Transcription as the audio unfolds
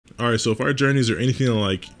Alright, so if our journeys are anything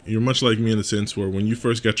like, you're much like me in the sense where when you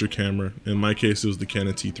first got your camera, in my case it was the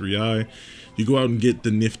Canon T3i, you go out and get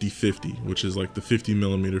the nifty 50, which is like the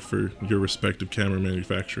 50mm for your respective camera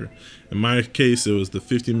manufacturer. In my case, it was the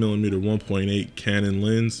 50mm 1.8 Canon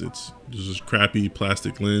lens. It's just a crappy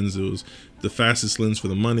plastic lens. It was the fastest lens for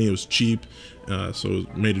the money. It was cheap, so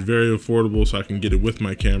it made it very affordable so I can get it with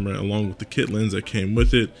my camera along with the kit lens that came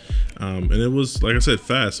with it. And it was, like I said,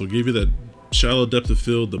 fast, so it gave you that shallow depth of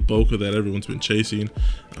field, the bulk of that everyone's been chasing,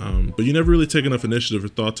 but you never really take enough initiative or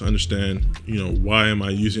thought to understand, why am I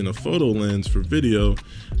using a photo lens for video,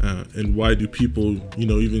 and why do people,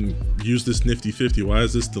 even use this nifty 50? Why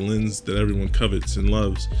is this the lens that everyone covets and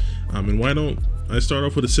loves, and why don't I start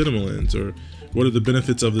off with a cinema lens? Or what are the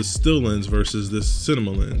benefits of this still lens versus this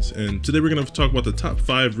cinema lens? And today we're going to talk about the top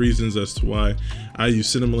 5 reasons as to why I use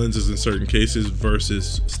cinema lenses in certain cases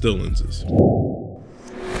versus still lenses.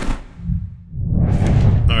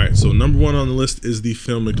 Alright, so number 1 on the list is the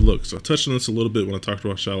filmic look. So I touched on this a little bit when I talked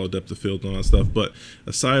about shallow depth of field and all that stuff, but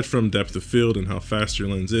aside from depth of field and how fast your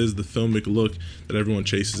lens is, the filmic look that everyone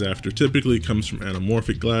chases after typically comes from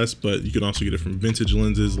anamorphic glass, but you can also get it from vintage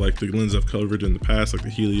lenses like the lens I've covered in the past, like the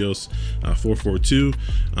Helios 442,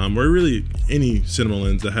 or really any cinema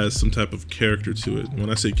lens that has some type of character to it. When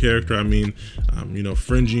I say character, I mean,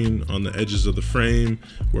 fringing on the edges of the frame,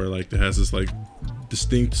 where like it has this like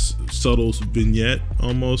distinct subtle vignette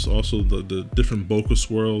almost. Also the different bokeh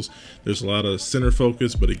swirls. There's a lot of center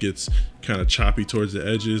focus, but it gets kind of choppy towards the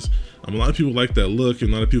edges. A lot of people like that look, and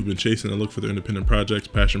a lot of people have been chasing that look for their independent projects,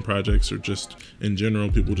 passion projects, or just in general,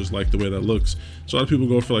 people just like the way that looks. So a lot of people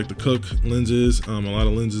go for like the Cook lenses, a lot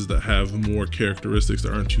of lenses that have more characteristics,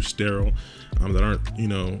 that aren't too sterile, that aren't,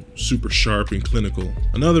 super sharp and clinical.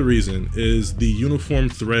 Another reason is the uniform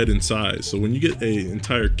thread and size. So when you get an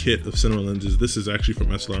entire kit of cinema lenses, this is actually from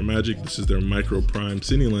SLR Magic. This is their micro prime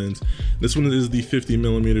cine lens. This one is the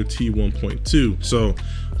 50mm T1.2. So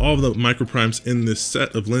all of the micro primes in this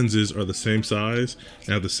set of lenses are the same size and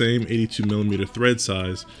have the same 82mm thread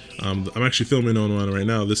size. I'm actually filming on one right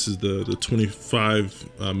now. This is the 25mm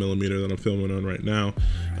that I'm filming on right now.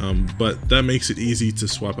 But that makes it easy to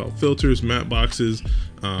swap out filters, matte boxes.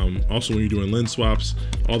 Also, when you're doing lens swaps,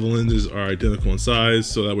 all the lenses are identical in size,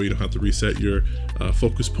 so that way you don't have to reset your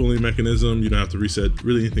focus pulling mechanism. You don't have to reset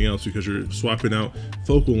really anything else because you're swapping out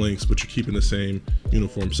focal lengths, but you're keeping the same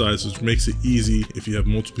uniform size, which makes it easy if you have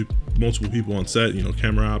multiple people on set,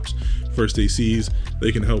 camera ops, first ACs.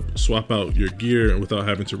 They can help swap out your gear without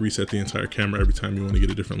having to reset the entire camera every time you want to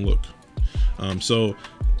get a different look. So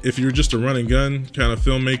if you're just a run and gun kind of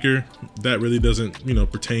filmmaker, that really doesn't,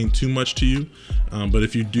 pertain too much to you. But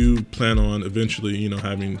if you do plan on eventually,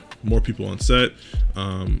 having more people on set,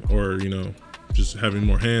 or, just having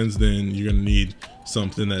more hands, then you're gonna need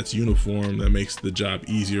something that's uniform, that makes the job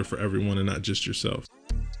easier for everyone and not just yourself.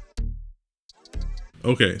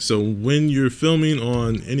 Okay, so when you're filming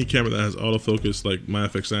on any camera that has autofocus, like my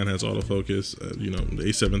FX9 has autofocus, the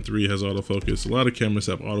A7 III has autofocus. A lot of cameras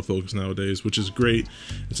have autofocus nowadays, which is great.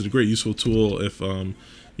 It's a great useful tool if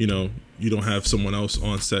you don't have someone else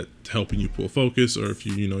on set helping you pull focus, or if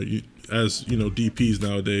as DPs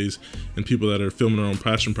nowadays and people that are filming their own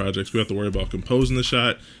passion projects, we have to worry about composing the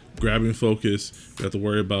shot, grabbing focus, we have to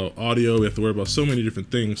worry about audio, we have to worry about so many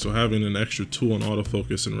different things. So having an extra tool on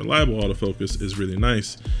autofocus and reliable autofocus is really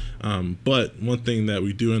nice. But one thing that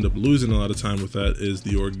we do end up losing a lot of time with that is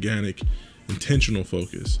the organic, intentional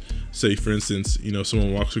focus. Say for instance,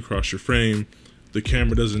 someone walks across your frame, the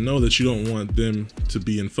camera doesn't know that you don't want them to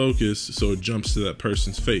be in focus, so it jumps to that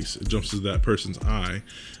person's face, it jumps to that person's eye.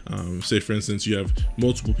 Say for instance you have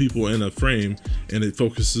multiple people in a frame and it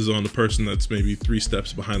focuses on the person that's maybe 3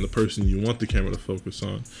 steps behind the person you want the camera to focus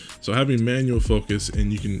on. So having manual focus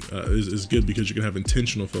and you can is good because you can have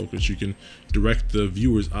intentional focus. You can direct the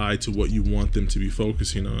viewer's eye to what you want them to be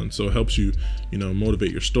focusing on, so it helps you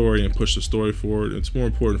motivate your story and push the story forward. It's more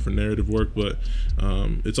important for narrative work, but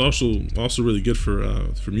it's also really good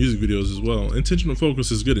for music videos as well. Intentional focus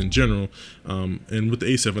is good in general, and with the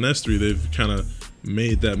A7S III they've kind of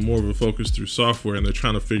made that more of a focus through software, and they're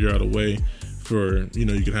trying to figure out a way for, you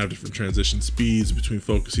can have different transition speeds between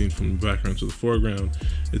focusing from the background to the foreground.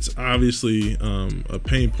 It's obviously a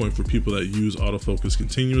pain point for people that use autofocus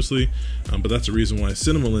continuously, but that's the reason why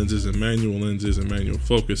cinema lenses and manual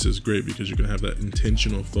focus is great, because you can have that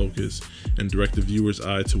intentional focus and direct the viewer's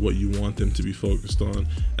eye to what you want them to be focused on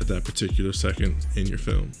at that particular second in your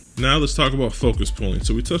film. Now let's talk about focus pulling.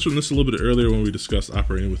 So we touched on this a little bit earlier when we discussed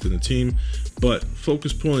operating within a team, but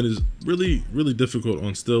focus pulling is really difficult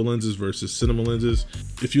on still lenses versus cinema lenses.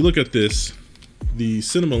 If you look at this, the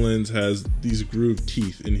cinema lens has these grooved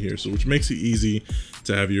teeth in here, so which makes it easy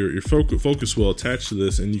to have your focus wheel attached to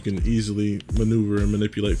this, and you can easily maneuver and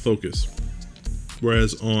manipulate focus.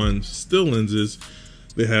 Whereas on still lenses,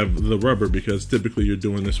 they have the rubber, because typically you're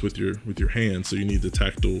doing this with your hand, so you need the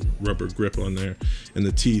tactile rubber grip on there, and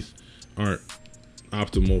the teeth aren't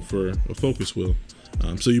optimal for a focus wheel.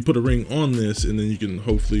 So you put a ring on this, and then you can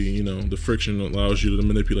hopefully, you know, the friction allows you to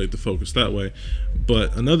manipulate the focus that way.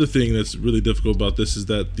 But another thing that's really difficult about this is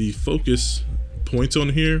that the focus points on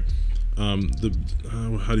here, how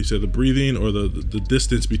do you say, the breathing or the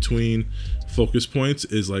distance between focus points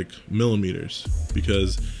is like millimeters,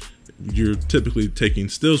 because you're typically taking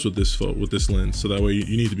stills with this lens, so that way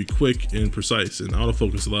you need to be quick and precise, and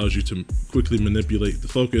autofocus allows you to quickly manipulate the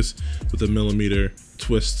focus with a millimeter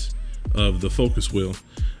twist of the focus wheel.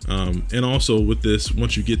 And also with this,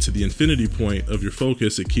 once you get to the infinity point of your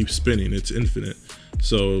focus, it keeps spinning, it's infinite.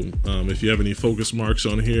 So if you have any focus marks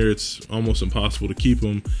on here, it's almost impossible to keep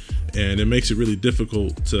them, and it makes it really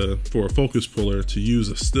difficult for a focus puller to use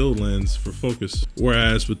a still lens for focus.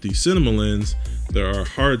 Whereas with the cinema lens, there are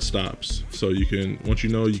hard stops, so you can, once you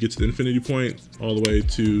know you get to the infinity point all the way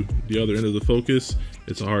to the other end of the focus,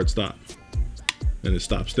 it's a hard stop, and it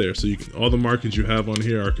stops there. So you can, all the markings you have on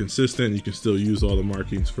here are consistent. You can still use all the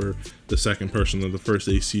markings for the second person or the first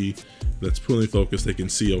AC that's pulling focus. They can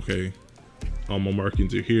see, okay, all my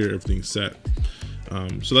markings are here, everything's set.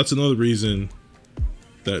 So that's another reason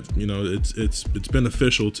that, you know, it's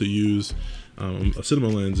beneficial to use a cinema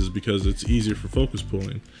lens, is because it's easier for focus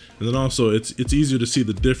pulling, and then also it's easier to see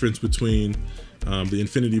the difference between the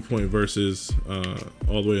infinity point versus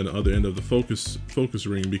all the way on the other end of the focus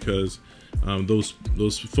ring, because those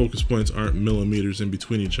focus points aren't millimeters in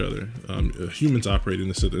between each other. Humans operating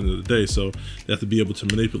this at the end of the day, so they have to be able to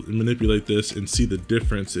manipulate this and see the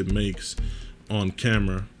difference it makes on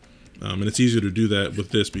camera. And it's easier to do that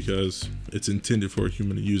with this because it's intended for a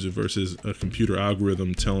human to use it versus a computer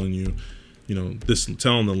algorithm telling you, you know,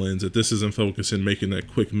 telling the lens that this is in focus and making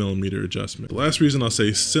that quick millimeter adjustment. The last reason I'll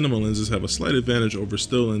say cinema lenses have a slight advantage over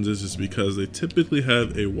still lenses is because they typically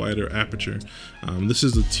have a wider aperture. This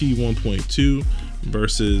is the T1.2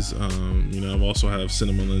 versus, you know, I've also have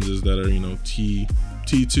cinema lenses that are, you know,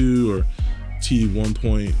 T2 or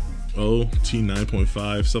T1.0,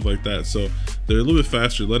 T9.5, stuff like that. So they're a little bit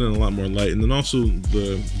faster, letting in a lot more light. And then also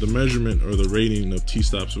the measurement or the rating of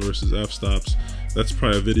T-stops versus F-stops, that's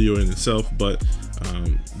probably a video in itself, but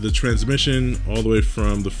the transmission all the way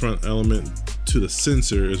from the front element to the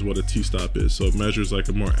sensor is what a T-stop is. So it measures like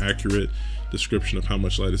a more accurate description of how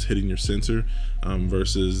much light is hitting your sensor,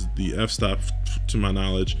 versus the F-stop, to my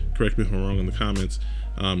knowledge, correct me if I'm wrong in the comments,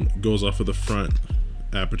 goes off of the front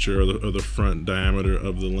aperture or the front diameter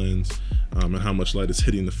of the lens, and how much light is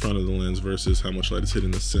hitting the front of the lens versus how much light is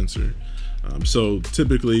hitting the sensor. So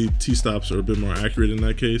typically T-stops are a bit more accurate in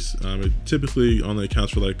that case. It typically only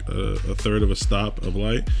accounts for like a third of a stop of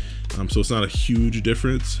light, so it's not a huge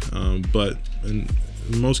difference, but in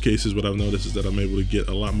most cases what I've noticed is that I'm able to get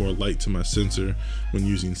a lot more light to my sensor when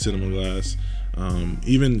using cinema glass.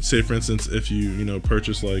 Even say for instance, if you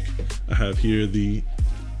purchase, like I have here the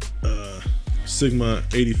Sigma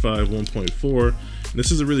 85 1.4.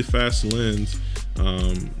 This is a really fast lens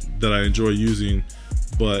that I enjoy using,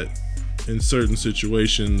 but in certain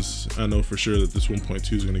situations I know for sure that this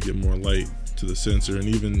 1.2 is going to get more light to the sensor, and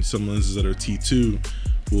even some lenses that are T2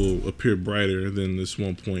 will appear brighter than this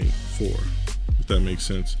 1.4, if that makes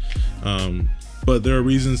sense. But there are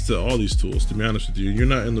reasons to all these tools, to be honest with you. You're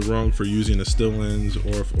not in the wrong for using a still lens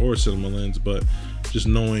or a cinema lens, but just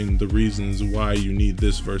knowing the reasons why you need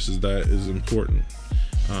this versus that is important.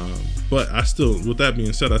 But I still, with that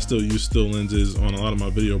being said, I still use still lenses on a lot of my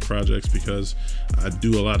video projects because I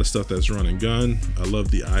do a lot of stuff that's run and gun. I love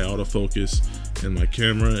the eye autofocus in my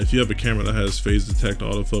camera. If you have a camera that has phase detect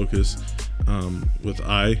autofocus with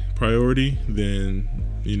eye priority, then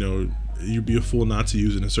you'd be a fool not to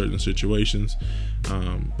use it in certain situations.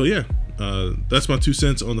 But yeah, that's my 2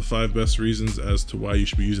 cents on the 5 best reasons as to why you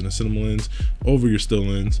should be using a cinema lens over your still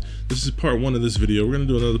lens. This is part 1 of this video. We're gonna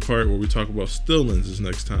do another part where we talk about still lenses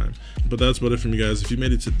next time. But that's about it from you guys. If you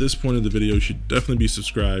made it to this point of the video, you should definitely be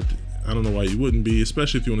subscribed. I don't know why you wouldn't be,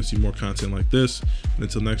 especially if you want to see more content like this. And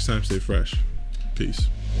until next time, stay fresh. Peace.